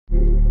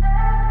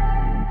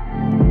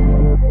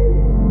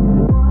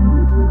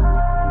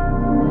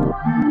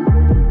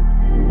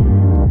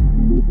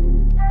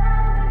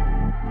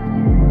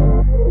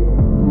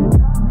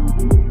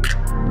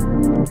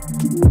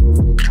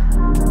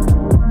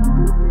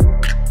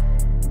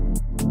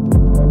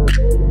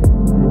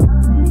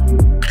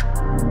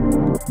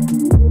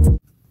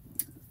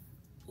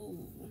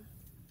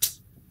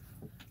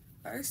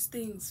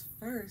things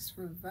first,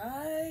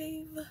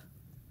 revive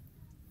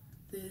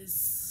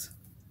this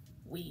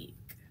wig.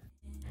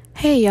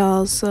 Hey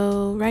y'all,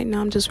 so right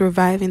now I'm just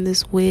reviving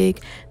this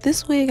wig.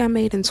 This wig I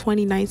made in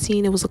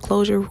 2019. It was a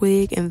closure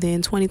wig, and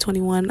then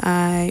 2021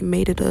 I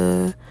made it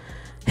a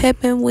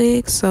headband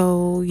wig.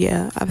 So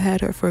yeah, I've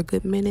had her for a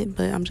good minute,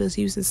 but I'm just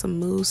using some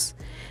mousse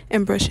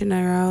and brushing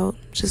her out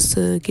just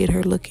to get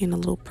her looking a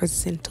little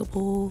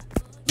presentable.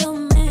 Yo,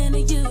 man, are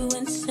you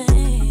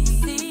insane?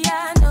 See,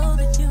 I know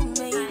that you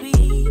may be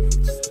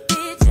just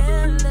be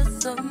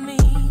jealous of me,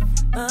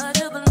 but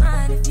you'll be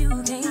lying if you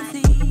can't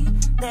see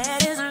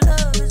that his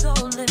love is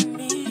all in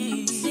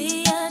me.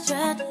 See, I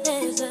tried to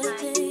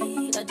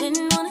hesitate. I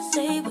didn't want to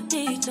say what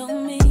he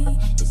told me.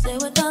 He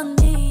said without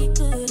me he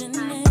couldn't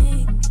make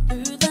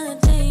it through the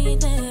day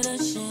that I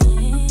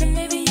changed. And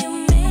maybe you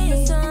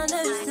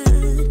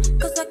misunderstood,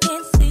 'cause I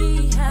can't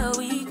see how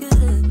we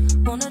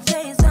could wanna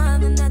taste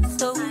something that's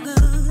so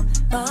good.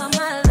 All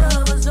my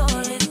love was all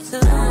it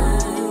took.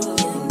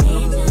 You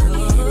need to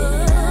get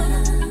it up.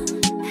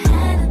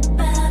 Had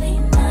about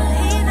enough.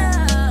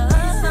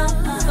 It's so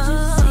hard to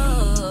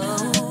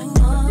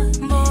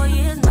see. Boy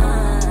is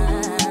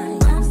mine.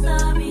 I'm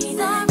sorry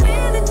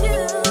that you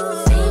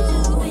seem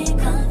to be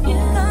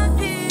confused.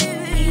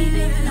 He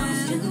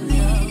belongs to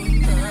me.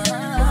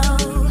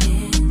 Oh,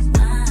 is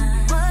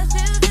mine. What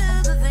you do,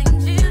 the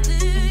things you do,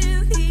 you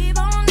keep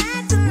on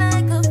acting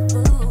like a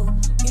fool.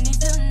 You need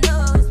to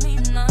know it's me,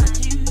 not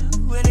you.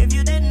 And if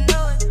you didn't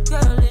know it,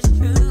 girl, it's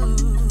true.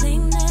 I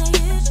think that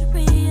you should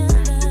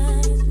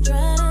realize and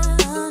try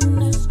to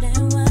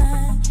understand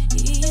why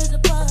he is a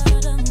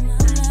part of my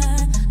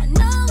life. I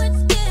know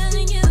it's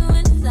killing you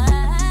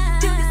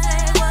inside. You can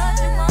say what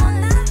you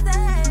wanna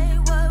say,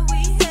 what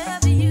we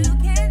have you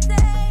can't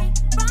say.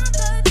 From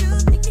the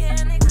truth you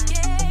can't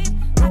escape.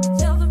 I can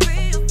tell the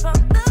real from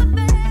the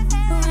fake.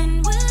 When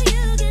will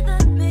you get the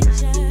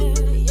picture?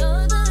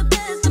 You're the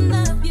best in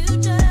the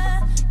future.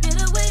 Get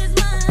away is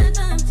my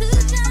time to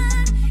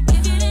shine.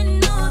 If you didn't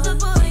know, the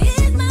boy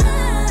is mine.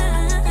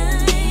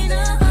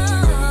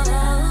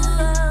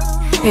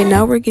 Okay,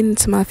 now we're getting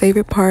to my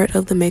favorite part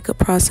of the makeup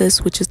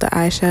process, which is the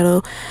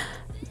eyeshadow.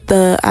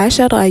 The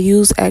eyeshadow I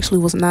used actually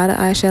was not an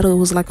eyeshadow. It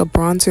was like a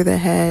bronzer that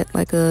had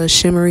like a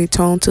shimmery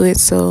tone to it.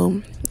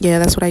 So yeah,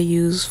 that's what I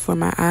use for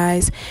my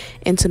eyes.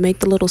 And to make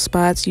the little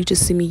spots, you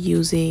just see me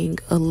using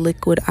a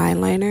liquid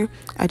eyeliner.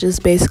 I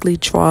just basically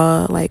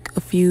draw like a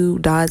few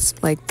dots,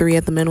 like 3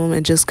 at the minimum,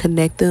 and just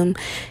connect them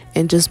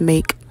and just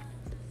make,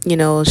 you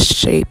know, a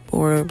shape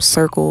or a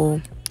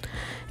circle.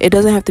 It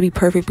doesn't have to be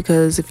perfect,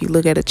 because if you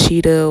look at a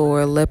cheetah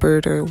or a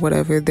leopard or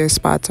whatever, their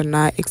spots are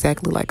not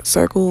exactly like a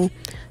circle.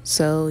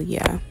 So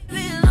yeah.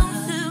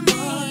 Belongs to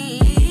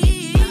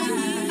me.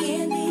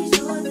 Can't be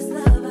sure this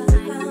love I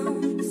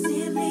found.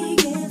 Silly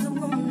games I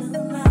won't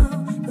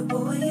allow. The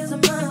boy is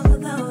mine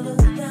without a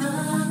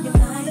doubt. You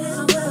might as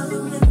well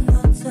live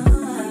my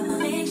time.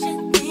 Makes you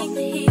think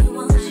that he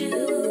wants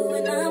you,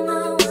 and I'm the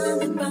one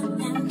that brought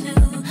him to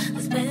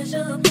a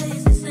special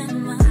place that's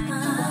in my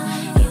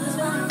heart. He was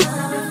my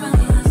lover from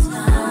the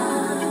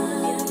start.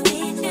 You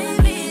need to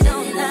be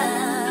don't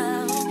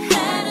love.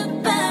 Had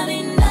about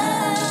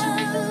enough.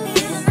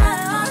 It's not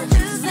hard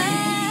to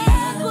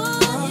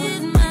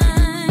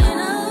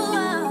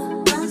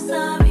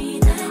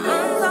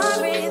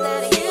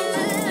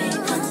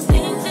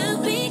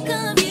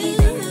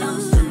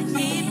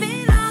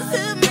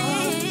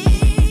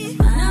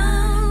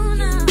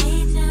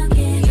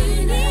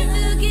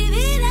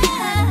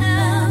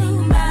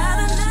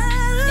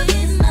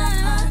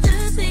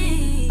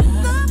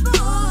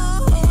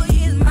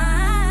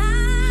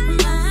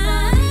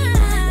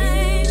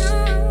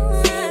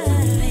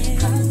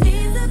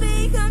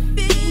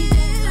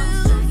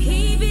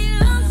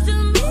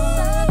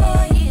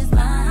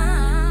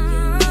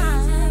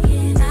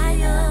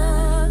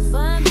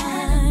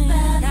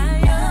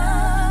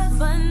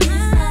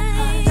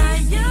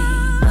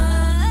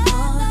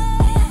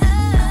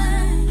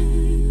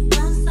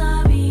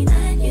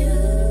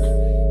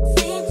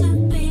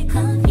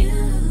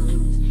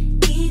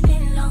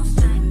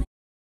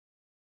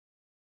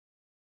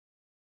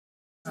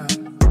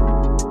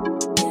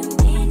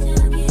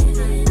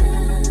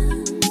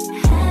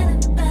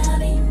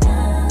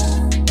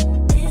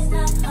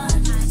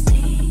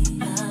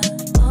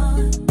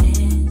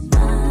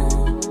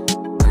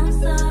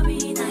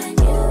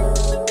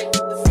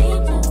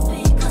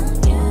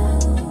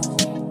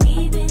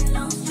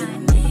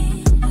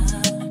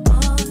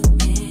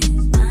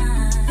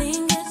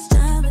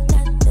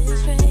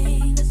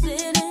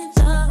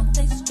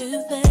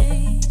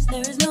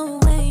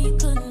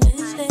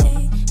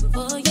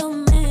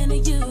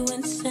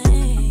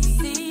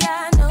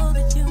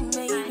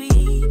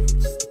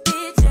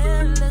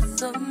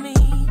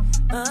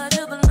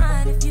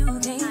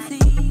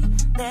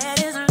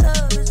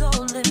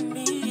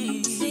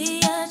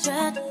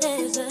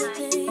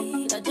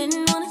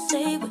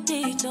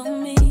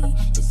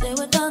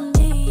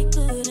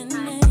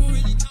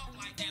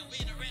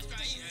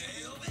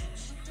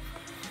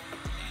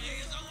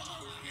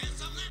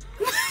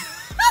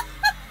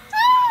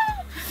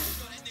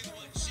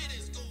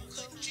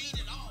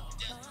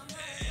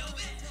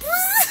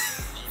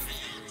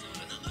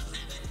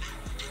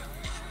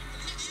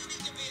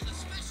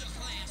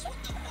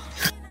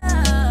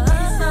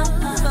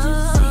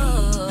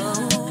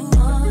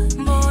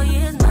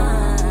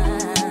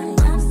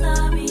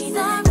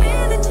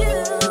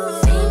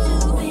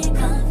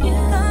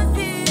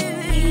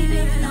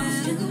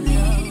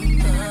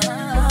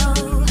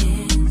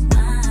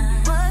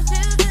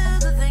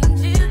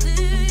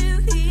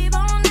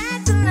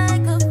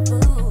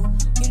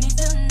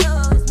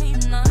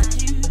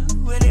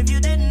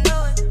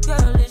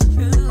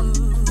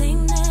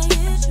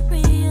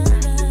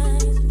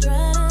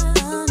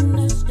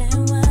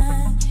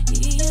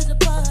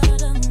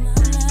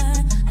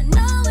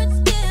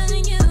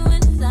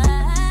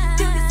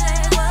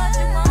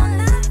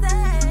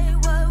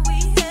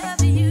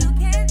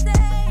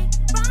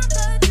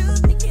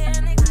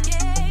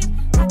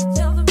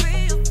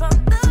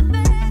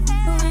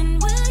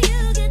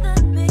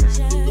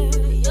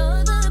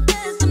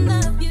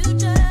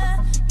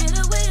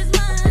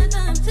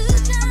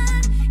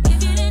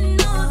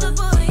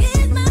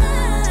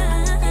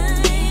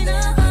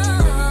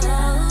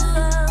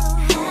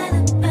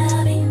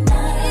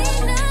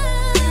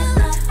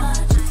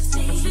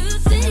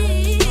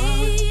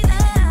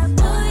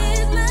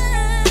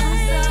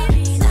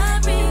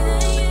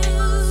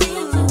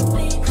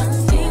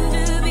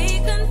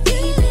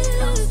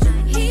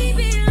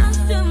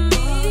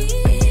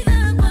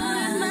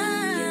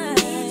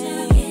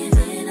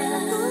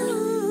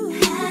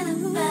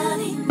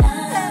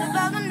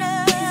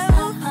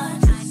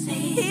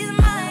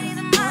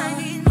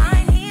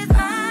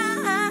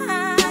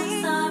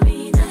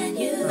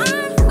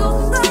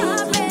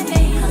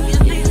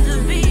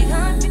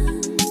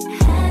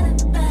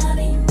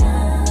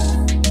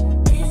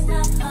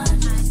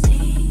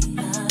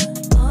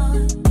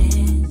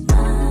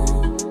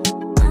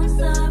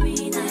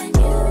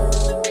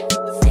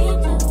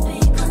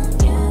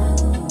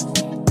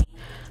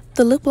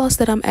The lip gloss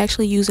that I'm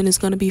actually using is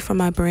going to be from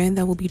my brand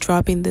that will be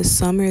dropping this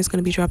summer. It's going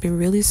to be dropping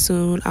really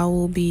soon. I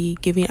will be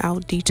giving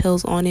out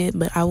details on it,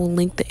 but I will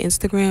link the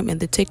Instagram and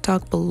the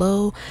TikTok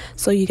below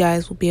so you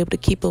guys will be able to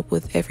keep up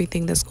with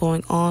everything that's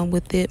going on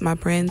with it. My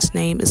brand's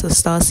name is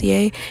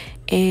Astasia,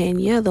 and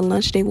yeah, the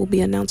launch date will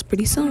be announced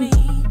pretty soon.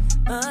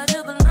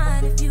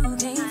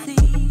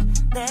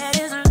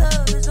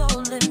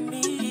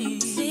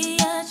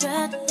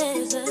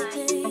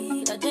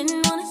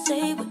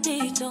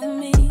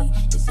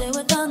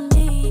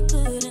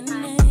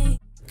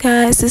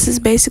 Guys, this is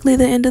basically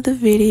the end of the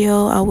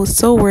video. I was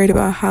so worried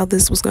about how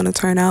this was going to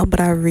turn out,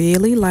 but I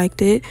really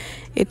liked it.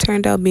 It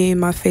turned out being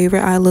my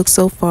favorite eye look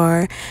so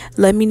far.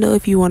 Let me know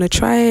if you want to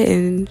try it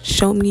and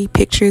show me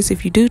pictures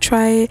if you do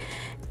try it.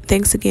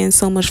 Thanks again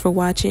so much for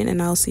watching,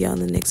 and I'll see y'all in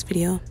the next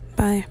video.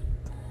 Bye.